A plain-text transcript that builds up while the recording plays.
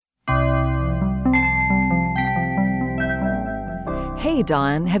Hey,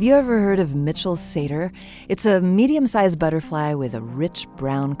 Dawn, have you ever heard of Mitchell's satyr? It's a medium-sized butterfly with a rich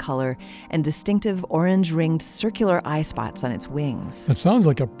brown color and distinctive orange-ringed circular eye spots on its wings. That sounds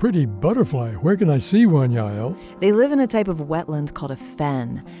like a pretty butterfly. Where can I see one, Yael? They live in a type of wetland called a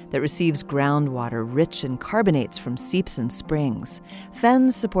fen that receives groundwater rich in carbonates from seeps and springs.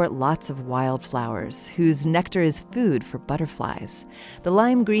 Fens support lots of wildflowers, whose nectar is food for butterflies. The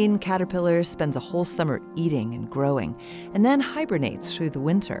lime green caterpillar spends a whole summer eating and growing, and then hibernates through the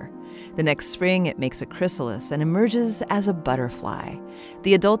winter. The next spring, it makes a chrysalis and emerges as a butterfly.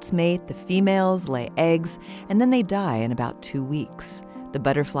 The adults mate, the females lay eggs, and then they die in about 2 weeks. The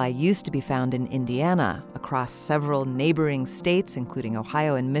butterfly used to be found in Indiana, across several neighboring states, including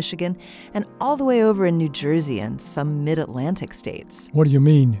Ohio and Michigan, and all the way over in New Jersey and some mid-Atlantic states. What do you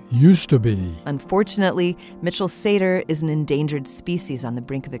mean, used to be? Unfortunately, Mitchell's satyr is an endangered species on the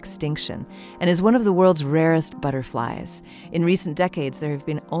brink of extinction and is one of the world's rarest butterflies. In recent decades, there have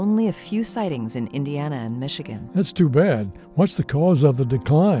been only a few sightings in Indiana and Michigan. That's too bad. What's the cause of the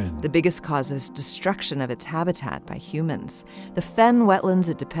decline? The biggest cause is destruction of its habitat by humans. The fen wetlands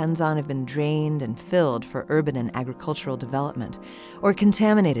it depends on have been drained and filled for urban and agricultural development, or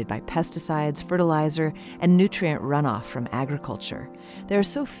contaminated by pesticides, fertilizer, and nutrient runoff from agriculture. There are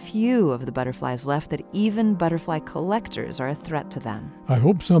so few of the butterflies left that even butterfly collectors are a threat to them. I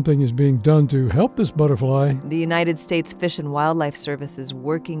hope something is being done to help this butterfly. The United States Fish and Wildlife Service is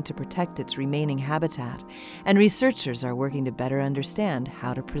working to protect its remaining habitat, and researchers are working to better understand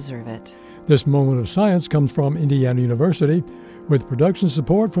how to preserve it. This Moment of Science comes from Indiana University, with production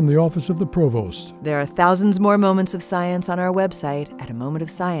support from the Office of the Provost. There are thousands more moments of science on our website at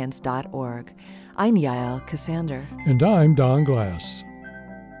amomentofscience.org. I'm Yael Cassander. And I'm Don Glass.